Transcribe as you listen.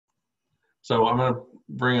So I'm going to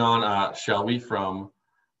bring on Shelby from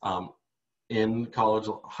In College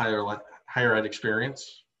Higher Ed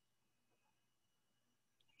Experience.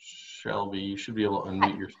 Shelby, you should be able to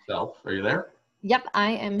unmute Hi. yourself. Are you there? Yep,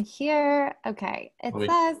 I am here. Okay, it Let me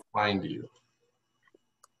says find you.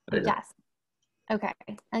 There you go. yes. Okay,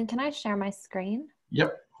 and can I share my screen?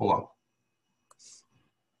 Yep. Hold on.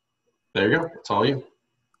 There you go. It's all you.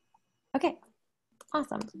 Okay,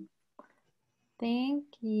 awesome. Thank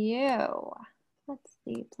you. Let's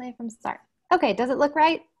see, play from start. Okay, does it look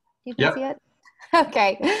right? You can see Yep. it?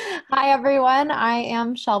 Okay. Hi, everyone. I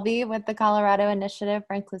am Shelby with the Colorado Initiative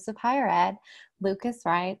for Inclusive Higher Ed. Luke is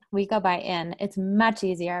right. We go by in. It's much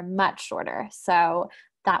easier, much shorter. So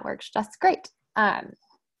that works just great.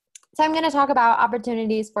 So I'm going to talk about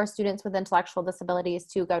opportunities for students with intellectual disabilities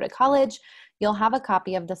to go to college. You'll have a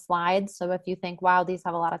copy of the slides. So if you think, wow, these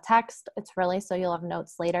have a lot of text, it's really so you'll have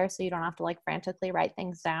notes later so you don't have to like frantically write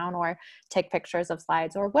things down or take pictures of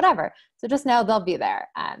slides or whatever. So just know they'll be there.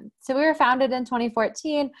 So we were founded in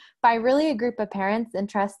 2014 by really a group of parents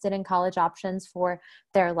interested in college options for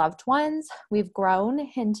their loved ones. We've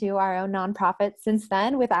grown into our own nonprofit since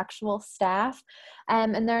then with actual staff.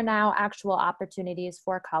 And there are now actual opportunities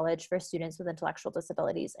for college for students with intellectual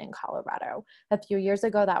disabilities in Colorado. A few years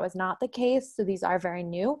ago, that was not the case, so these are very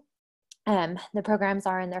new. The programs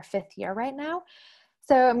are in their 5th year right now.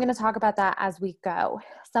 So I'm going to talk about that as we go.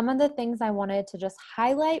 Some of the things I wanted to just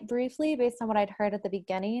highlight briefly based on what I'd heard at the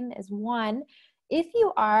beginning is one, if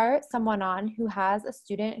you are someone on who has a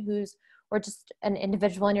student who's or just an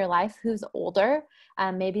individual in your life who's older,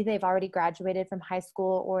 maybe they've already graduated from high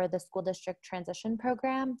school or the school district transition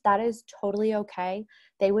program, that is totally okay.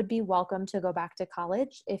 They would be welcome to go back to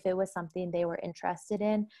college if it was something they were interested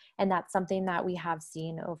in. And that's something that we have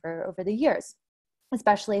seen over the years,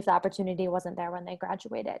 especially if the opportunity wasn't there when they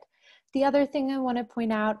graduated. The other thing I want to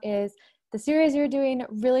point out is the series you're doing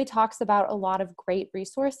really talks about a lot of great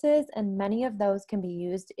resources, and many of those can be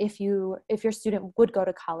used if your student would go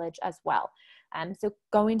to college as well. So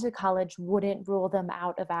going to college wouldn't rule them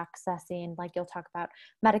out of accessing, like you'll talk about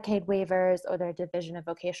Medicaid waivers or their Division of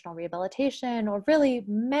Vocational Rehabilitation, or really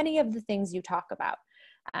many of the things you talk about.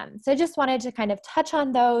 So I just wanted to kind of touch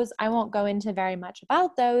on those. I won't go into very much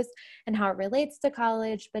about those and how it relates to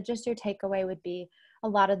college, but just your takeaway would be a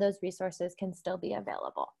lot of those resources can still be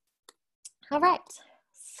available. All right.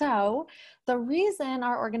 So the reason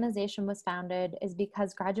our organization was founded is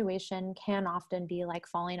because graduation can often be like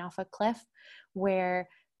falling off a cliff where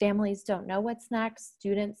families don't know what's next,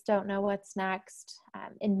 students don't know what's next.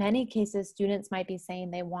 In many cases, students might be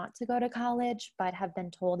saying they want to go to college, but have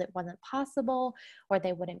been told it wasn't possible or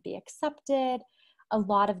they wouldn't be accepted. A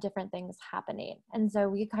lot of different things happening. And so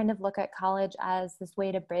we kind of look at college as this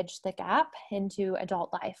way to bridge the gap into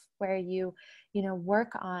adult life where you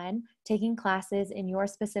work on taking classes in your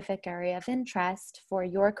specific area of interest for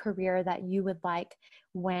your career that you would like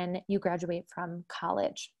when you graduate from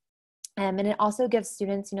college. And it also gives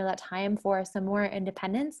students, that time for some more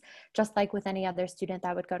independence, just like with any other student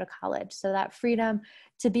that would go to college. So that freedom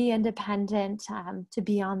to be independent, to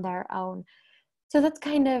be on their own. So that's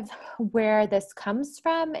kind of where this comes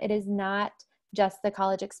from. It is not just the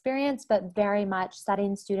college experience, but very much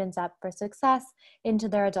setting students up for success into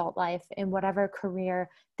their adult life in whatever career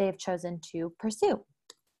they've chosen to pursue.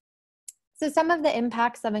 So some of the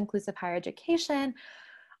impacts of inclusive higher education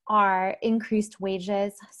are increased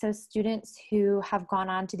wages. So students who have gone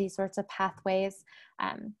on to these sorts of pathways,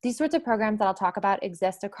 these sorts of programs that I'll talk about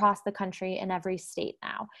exist across the country in every state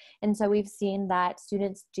now. And so we've seen that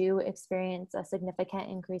students do experience a significant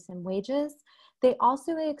increase in wages. They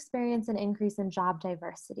also experience an increase in job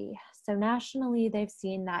diversity. So nationally, they've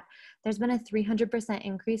seen that there's been a 300%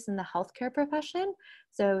 increase in the healthcare profession.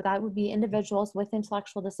 So that would be individuals with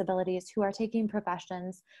intellectual disabilities who are taking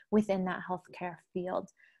professions within that healthcare field.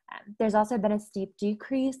 There's also been a steep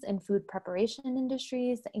decrease in food preparation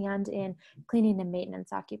industries and in cleaning and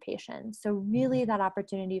maintenance occupations. So really that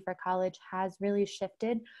opportunity for college has really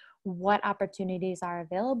shifted what opportunities are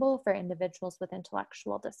available for individuals with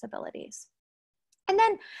intellectual disabilities. And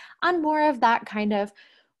then on more of that kind of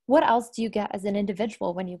what else do you get as an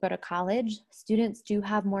individual when you go to college? Students do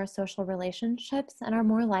have more social relationships and are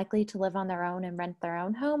more likely to live on their own and rent their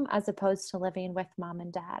own home as opposed to living with mom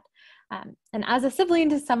and dad. And as a sibling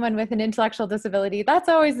to someone with an intellectual disability, that's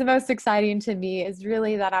always the most exciting to me, is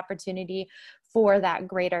really that opportunity for that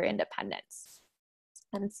greater independence.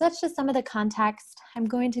 And so that's just some of the context. I'm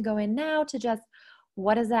going to go in now to just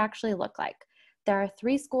what does it actually look like? There are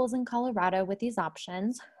 3 schools in Colorado with these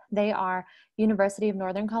options. They are University of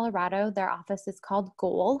Northern Colorado. Their office is called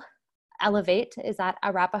GOAL. Elevate is at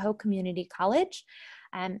Arapahoe Community College.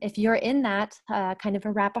 If you're in that kind of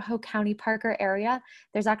Arapahoe County Parker area,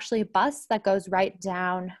 there's actually a bus that goes right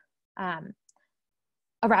down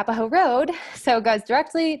Arapahoe Road. So it goes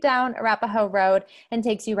directly down Arapahoe Road and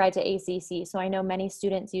takes you right to ACC. So I know many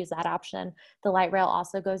students use that option. The light rail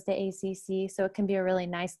also goes to ACC. So it can be a really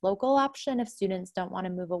nice local option if students don't want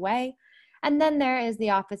to move away. And then there is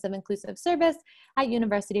the Office of Inclusive Service at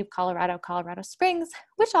University of Colorado, Colorado Springs,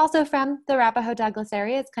 which also from the Arapahoe Douglas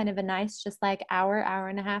area is kind of a nice, just like hour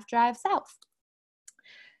and a half drive south.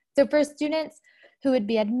 So for students who would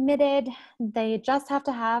be admitted, they just have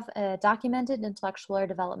to have a documented intellectual or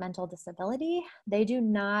developmental disability. They do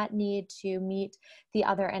not need to meet the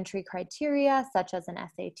other entry criteria, such as an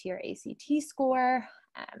SAT or ACT score.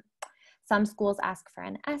 Some schools ask for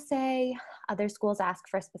an essay. Other schools ask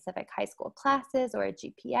for specific high school classes or a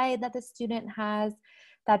GPA that the student has.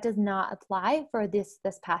 That does not apply for this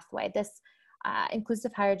pathway. This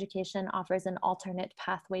inclusive higher education offers an alternate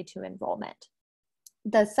pathway to enrollment.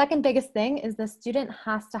 The second biggest thing is the student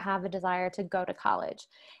has to have a desire to go to college.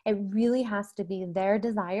 It really has to be their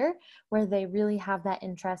desire where they really have that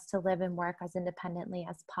interest to live and work as independently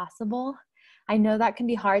as possible. I know that can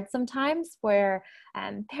be hard sometimes where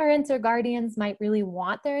parents or guardians might really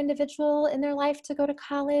want their individual in their life to go to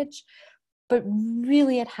college, but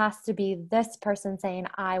really it has to be this person saying,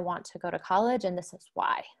 I want to go to college and this is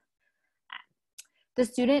why. The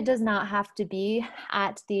student does not have to be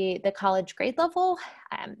at the college grade level.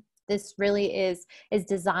 This really is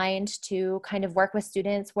designed to kind of work with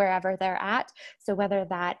students wherever they're at. So whether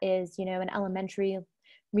that is, an elementary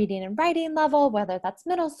reading and writing level, whether that's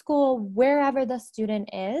middle school, wherever the student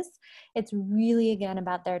is, it's really, again,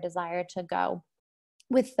 about their desire to go.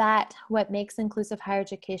 With that, what makes inclusive higher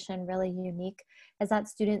education really unique is that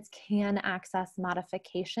students can access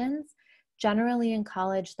modifications. Generally in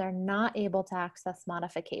college, they're not able to access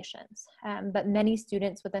modifications, but many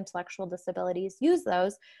students with intellectual disabilities use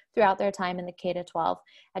those throughout their time in the K-12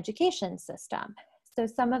 education system. So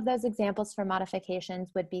some of those examples for modifications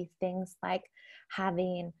would be things like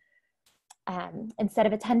having, instead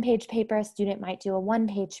of a 10-page paper, a student might do a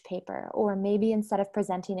 1-page paper, or maybe instead of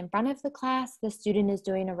presenting in front of the class, the student is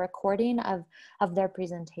doing a recording of their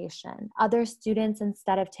presentation. Other students,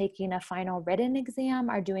 instead of taking a final written exam,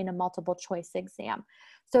 are doing a multiple choice exam.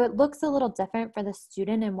 So it looks a little different for the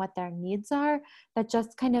student and what their needs are, but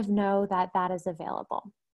just kind of know that that is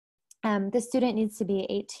available. The student needs to be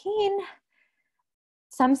 18.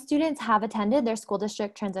 Some students have attended their school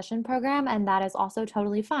district transition program, and that is also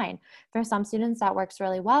totally fine. For some students, that works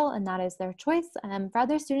really well, and that is their choice. For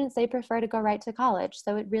other students, they prefer to go right to college.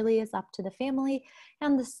 So it really is up to the family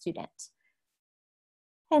and the student.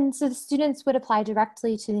 And so the students would apply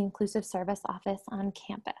directly to the Inclusive Service Office on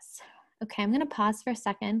campus. Okay, I'm going to pause for a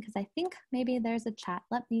second because I think maybe there's a chat.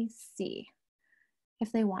 Let me see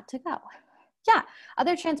if they want to go. Yeah,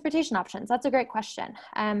 other transportation options. That's a great question.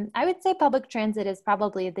 I would say public transit is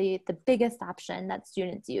probably the biggest option that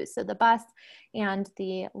students use. So the bus and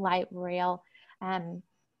the light rail.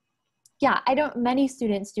 Many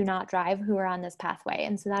students do not drive who are on this pathway,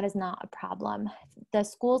 and so that is not a problem. The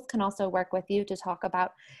schools can also work with you to talk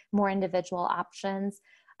about more individual options.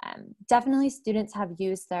 Definitely students have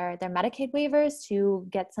used their Medicaid waivers to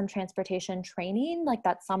get some transportation training like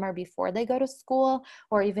that summer before they go to school,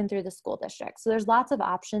 or even through the school district. So there's lots of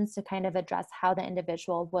options to kind of address how the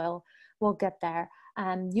individual will get there.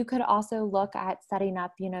 You could also look at setting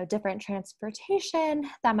up, different transportation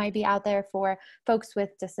that might be out there for folks with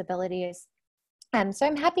disabilities. So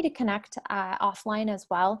I'm happy to connect offline as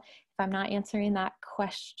well if I'm not answering that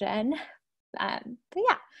question. But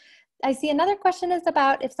yeah. I see another question is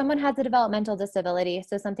about if someone has a developmental disability,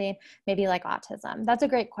 so something maybe like autism. That's a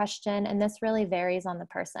great question, and this really varies on the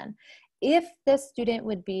person. If this student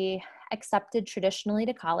would be accepted traditionally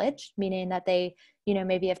to college, meaning that they,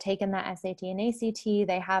 maybe have taken that SAT and ACT,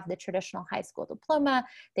 they have the traditional high school diploma,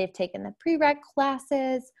 they've taken the prereq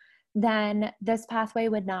classes, then this pathway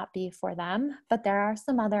would not be for them. But there are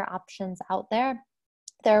some other options out there.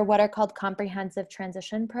 There are what are called comprehensive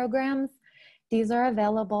transition programs. These are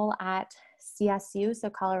available at CSU, so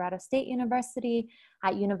Colorado State University,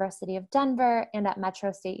 at University of Denver, and at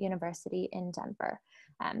Metro State University in Denver.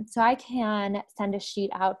 So I can send a sheet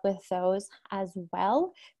out with those as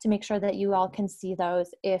well to make sure that you all can see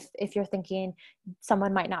those if you're thinking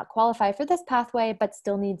someone might not qualify for this pathway, but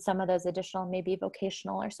still need some of those additional maybe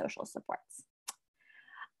vocational or social supports.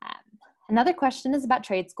 Another question is about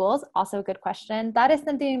trade schools, also a good question. That is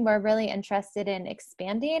something we're really interested in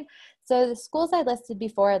expanding. So the schools I listed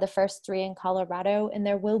before are the first 3 in Colorado, and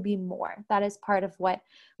there will be more. That is part of what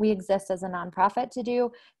we exist as a nonprofit to do.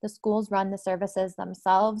 The schools run the services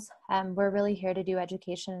themselves, and we're really here to do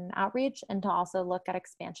education and outreach and to also look at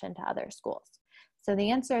expansion to other schools. So the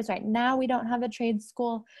answer is right now we don't have a trade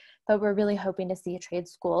school, but we're really hoping to see trade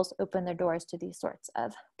schools open their doors to these sorts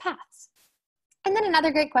of paths. And then another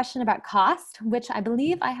great question about cost, which I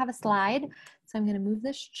believe I have a slide. So I'm going to move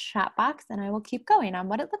this chat box and I will keep going on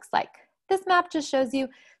what it looks like. This map just shows you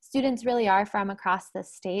students really are from across the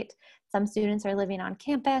state. Some students are living on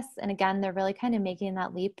campus. And again, they're really kind of making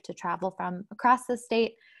that leap to travel from across the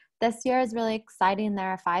state. This year is really exciting. There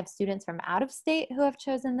are 5 students from out of state who have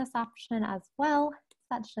chosen this option as well.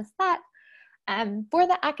 That's just that. For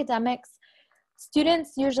the academics,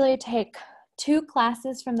 students usually take 2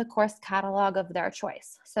 classes from the course catalog of their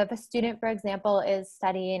choice. So if a student, for example, is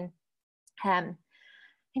studying, a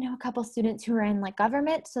couple students who are in like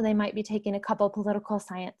government, so they might be taking a couple political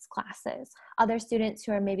science classes. Other students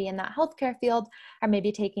who are maybe in that healthcare field are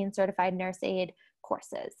maybe taking certified nurse aide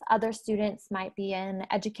courses. Other students might be in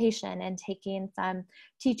education and taking some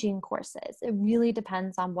teaching courses. It really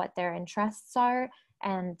depends on what their interests are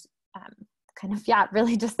and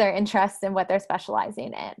really just their interests and what they're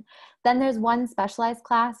specializing in. Then there's one specialized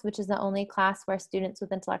class, which is the only class where students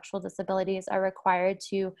with intellectual disabilities are required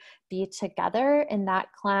to be together. In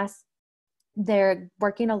that class, they're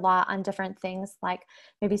working a lot on different things like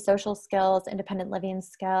maybe social skills, independent living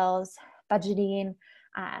skills, budgeting,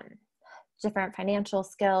 different financial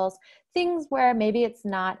skills, things where maybe it's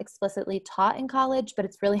not explicitly taught in college, but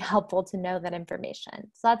it's really helpful to know that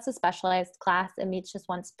information. So that's a specialized class. It meets just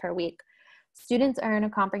once per week. Students earn a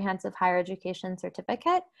comprehensive higher education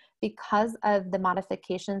certificate. Because of the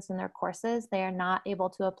modifications in their courses, they are not able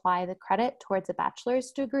to apply the credit towards a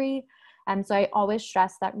bachelor's degree. So I always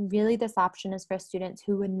stress that really this option is for students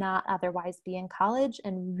who would not otherwise be in college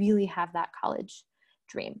and really have that college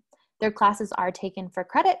dream. Their classes are taken for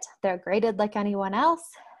credit. They're graded like anyone else.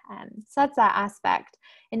 So that's that aspect.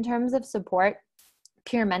 In terms of support,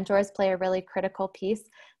 peer mentors play a really critical piece.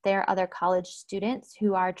 They are other college students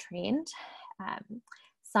who are trained.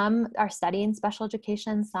 Some are studying special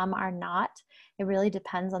education, some are not. It really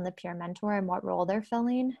depends on the peer mentor and what role they're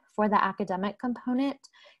filling. For the academic component,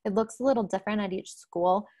 it looks a little different at each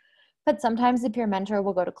school, but sometimes the peer mentor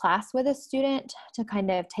will go to class with a student to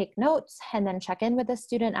kind of take notes and then check in with the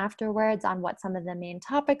student afterwards on what some of the main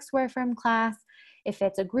topics were from class. If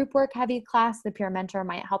it's a group work heavy class, the peer mentor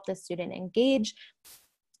might help the student engage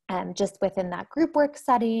just within that group work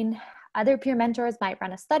setting. Other peer mentors might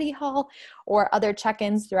run a study hall or other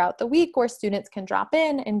check-ins throughout the week where students can drop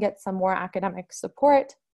in and get some more academic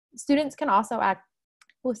support. Students can also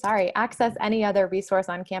access any other resource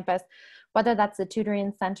on campus, whether that's a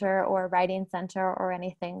tutoring center or a writing center or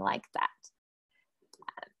anything like that.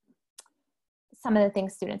 Some of the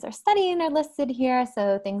things students are studying are listed here.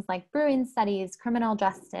 So things like brewing studies, criminal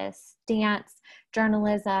justice, dance,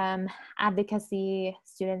 journalism, advocacy.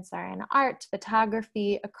 Students are in art,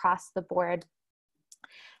 photography, across the board.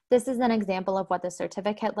 This is an example of what the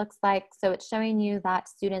certificate looks like. So it's showing you that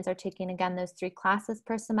students are taking, again, those 3 classes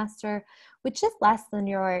per semester, which is less than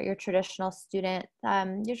your traditional student.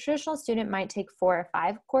 Your traditional student might take 4 or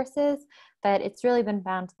 5 courses, but it's really been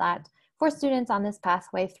found that for students on this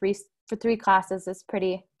pathway, 3 classes is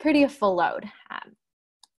pretty a full load.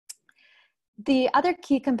 The other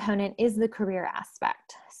key component is the career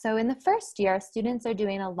aspect. So in the first year, students are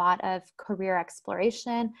doing a lot of career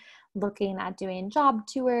exploration, looking at doing job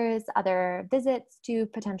tours, other visits to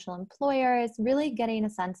potential employers, really getting a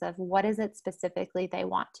sense of what is it specifically they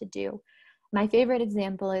want to do. My favorite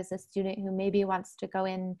example is a student who maybe wants to go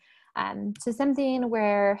in to something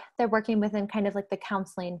where they're working within kind of like the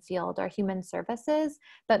counseling field or human services,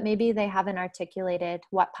 but maybe they haven't articulated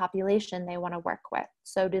what population they want to work with.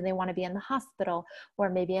 So do they want to be in the hospital or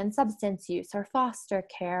maybe in substance use or foster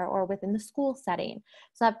care or within the school setting?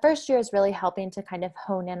 So that first year is really helping to kind of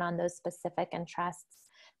hone in on those specific interests.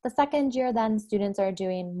 The second year, then students are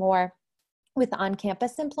doing more with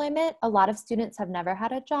on-campus employment. A lot of students have never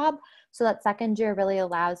had a job, so that second year really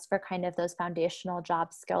allows for kind of those foundational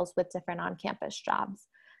job skills with different on-campus jobs.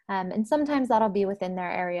 And sometimes that'll be within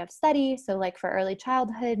their area of study. So like for early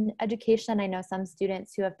childhood education, I know some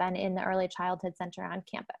students who have been in the early childhood center on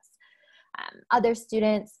campus. Other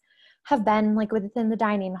students have been like within the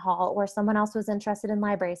dining hall, or someone else was interested in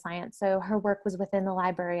library science, so her work was within the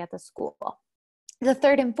library at the school. The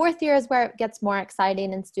third and fourth year is where it gets more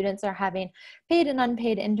exciting, and students are having paid and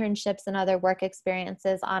unpaid internships and other work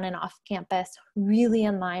experiences on and off campus, really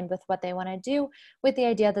in line with what they want to do, with the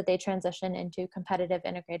idea that they transition into competitive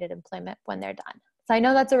integrated employment when they're done. So I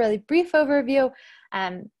know that's a really brief overview,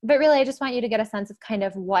 but really I just want you to get a sense of kind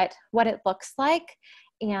of what it looks like,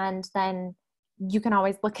 and then you can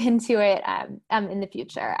always look into it in the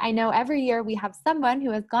future. I know every year we have someone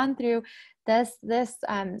who has gone through this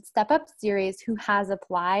Step Up series who has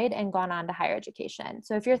applied and gone on to higher education.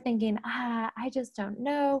 So if you're thinking, I just don't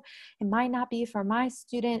know, it might not be for my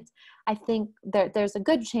student, I think there's a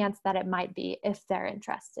good chance that it might be if they're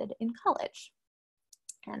interested in college.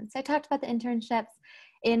 And so I talked about the internships.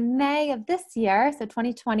 In May of this year, so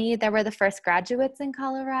 2020, there were the first graduates in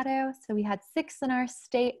Colorado. So we had 6 in our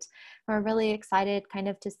state. We're really excited kind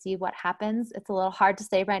of to see what happens. It's a little hard to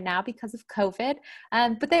say right now because of COVID,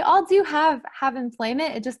 but they all do have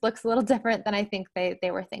employment. It just looks a little different than I think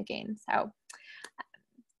they were thinking. So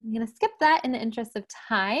I'm going to skip that in the interest of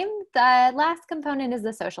time. The last component is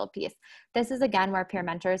the social piece. This is, again, where peer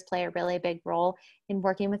mentors play a really big role in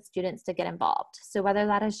working with students to get involved. So whether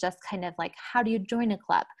that is just kind of like, how do you join a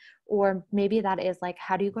club? Or maybe that is like,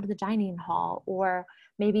 how do you go to the dining hall? Or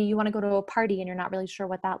maybe you want to go to a party and you're not really sure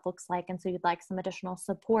what that looks like. And so you'd like some additional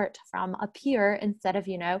support from a peer instead of,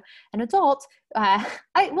 an adult.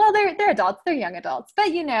 They're adults, they're young adults,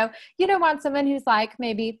 but you don't want someone who's like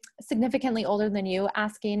maybe significantly older than you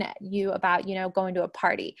asking you about, going to a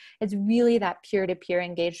party. It's really that peer-to-peer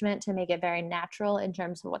engagement to make it very natural in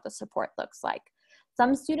terms of what the support looks like.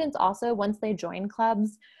 Some students also, once they join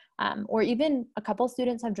clubs, or even a couple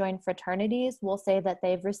students have joined fraternities, will say that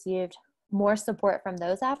they've received more support from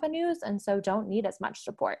those avenues and so don't need as much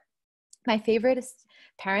support. My favorite is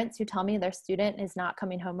parents who tell me their student is not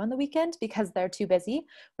coming home on the weekend because they're too busy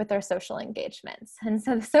with their social engagements. And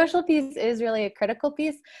so the social piece is really a critical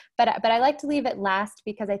piece, but I like to leave it last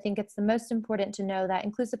because I think it's the most important to know that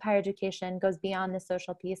inclusive higher education goes beyond the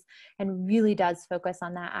social piece and really does focus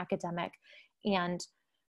on that academic and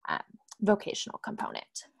vocational component.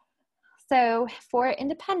 So for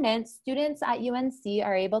independence, students at UNC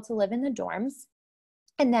are able to live in the dorms.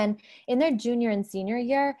 And then in their junior and senior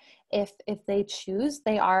year, if they choose,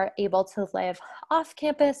 they are able to live off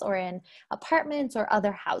campus or in apartments or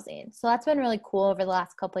other housing. So that's been really cool over the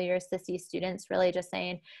last couple of years to see students really just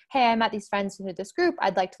saying, hey, I met these friends through this group.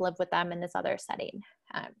 I'd like to live with them in this other setting.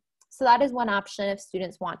 So that is one option if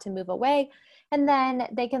students want to move away. And then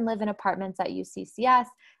they can live in apartments at UCCS.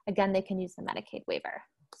 Again, they can use the Medicaid waiver.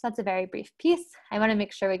 So that's a very brief piece. I want to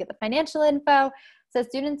make sure we get the financial info. So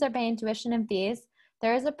students are paying tuition and fees.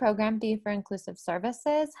 There is a program fee for inclusive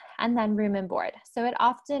services and then room and board. So it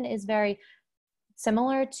often is very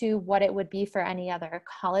similar to what it would be for any other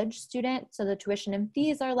college student. So the tuition and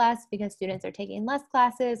fees are less because students are taking less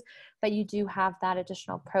classes, but you do have that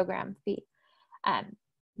additional program fee.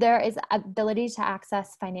 There is ability to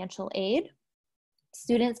access financial aid.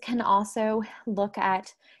 Students can also look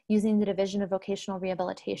at using the Division of Vocational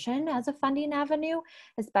Rehabilitation as a funding avenue,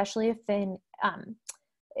 especially if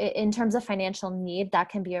in terms of financial need, that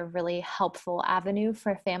can be a really helpful avenue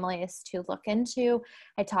for families to look into.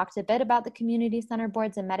 I talked a bit about the community center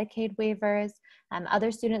boards and Medicaid waivers.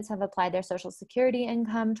 Other students have applied their Social Security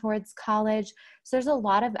income towards college. So there's a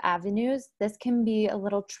lot of avenues. This can be a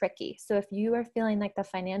little tricky. So if you are feeling like the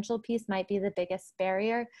financial piece might be the biggest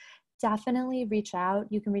barrier, definitely reach out.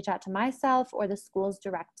 You can reach out to myself or the schools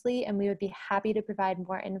directly, and we would be happy to provide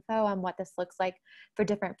more info on what this looks like for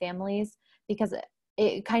different families, because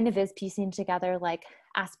it kind of is piecing together like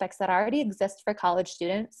aspects that already exist for college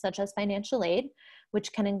students, such as financial aid,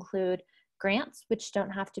 which can include grants, which don't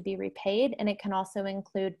have to be repaid, and it can also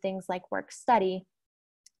include things like work study.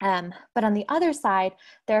 But on the other side,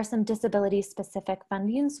 there are some disability-specific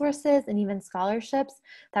funding sources and even scholarships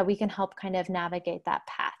that we can help kind of navigate that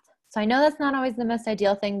path. So I know that's not always the most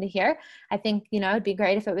ideal thing to hear. I think, it'd be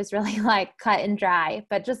great if it was really like cut and dry,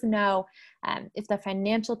 but just know if the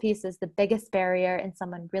financial piece is the biggest barrier and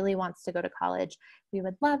someone really wants to go to college, we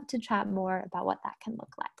would love to chat more about what that can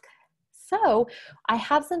look like. So I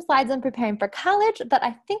have some slides on preparing for college, but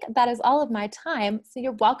I think that is all of my time. So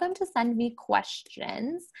you're welcome to send me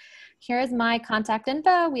questions. Here's my contact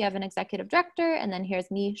info. We have an executive director, and then here's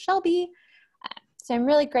me, Shelby. So I'm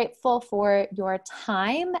really grateful for your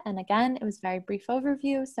time. And again, it was a very brief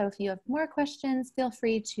overview. So if you have more questions, feel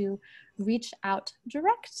free to reach out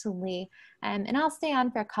directly. And I'll stay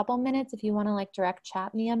on for a couple minutes if you want to like direct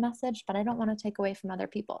chat me a message, but I don't want to take away from other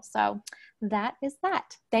people. So that is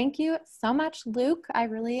that. Thank you so much, Luke. I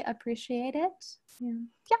really appreciate it.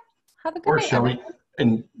 Yeah. Have a good night, Shelby. everyone.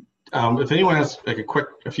 And If anyone has like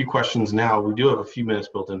a few questions now, we do have a few minutes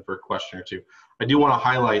built in for a question or two. I do want to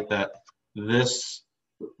highlight that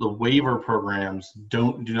the waiver programs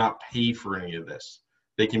do not pay for any of this.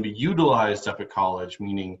 They can be utilized up at college,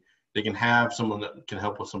 meaning they can have someone that can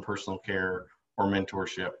help with some personal care or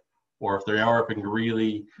mentorship, or if they are up in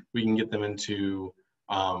Greeley, we can get them into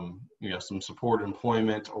some support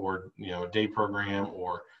employment or a day program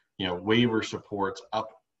or waiver supports up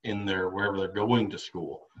in their wherever they're going to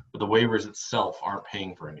school. But the waivers itself aren't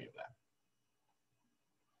paying for any of that.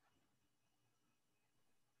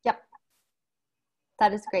 Yep,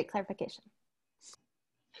 that is great clarification.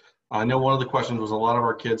 I know one of the questions was a lot of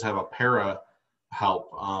our kids have a para help.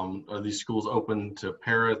 Are these schools open to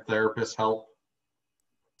para therapist help?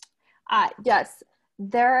 Yes,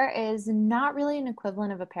 there is not really an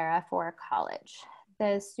equivalent of a para for college.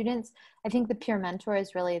 The students, I think the peer mentor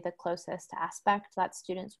is really the closest aspect that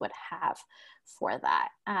students would have for that.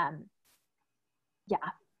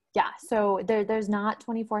 Yeah. So there's not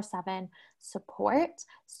 24/7 support.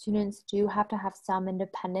 Students do have to have some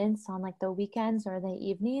independence on like the weekends or the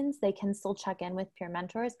evenings. They can still check in with peer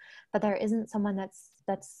mentors, but there isn't someone that's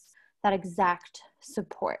that exact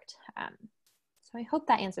support. So I hope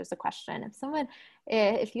that answers the question.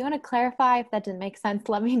 If you want to clarify, if that didn't make sense,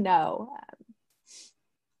 let me know.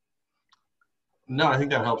 No, I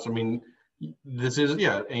think that helps. I mean, this is,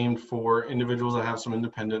 aimed for individuals that have some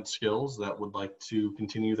independent skills that would like to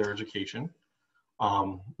continue their education.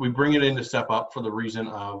 We bring it in to step up for the reason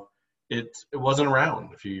of it wasn't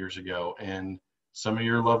around a few years ago, and some of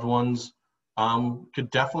your loved ones could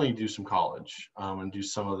definitely do some college and do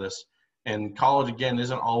some of this. And college, again,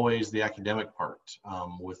 isn't always the academic part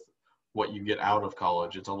with what you get out of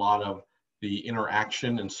college. It's a lot of the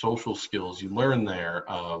interaction and social skills you learn there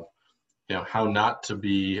of how not to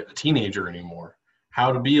be a teenager anymore,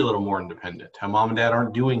 how to be a little more independent, how mom and dad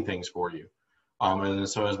aren't doing things for you. And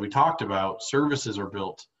so as we talked about, services are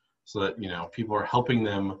built so that, people are helping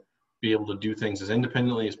them be able to do things as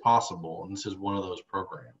independently as possible. And this is one of those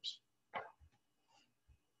programs.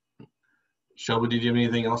 Shelby, did you have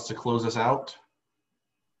anything else to close us out?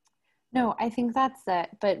 No, I think that's it.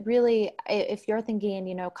 But really, if you're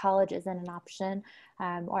thinking, college isn't an option,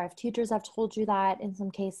 or if teachers have told you that in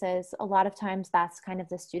some cases, a lot of times that's kind of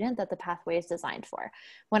the student that the pathway is designed for.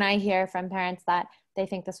 When I hear from parents that they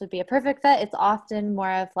think this would be a perfect fit, it's often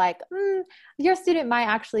more of like, your student might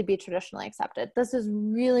actually be traditionally accepted. This is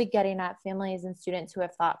really getting at families and students who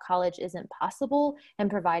have thought college isn't possible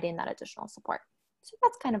and providing that additional support. So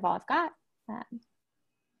that's kind of all I've got.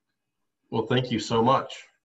 Well, thank you so much.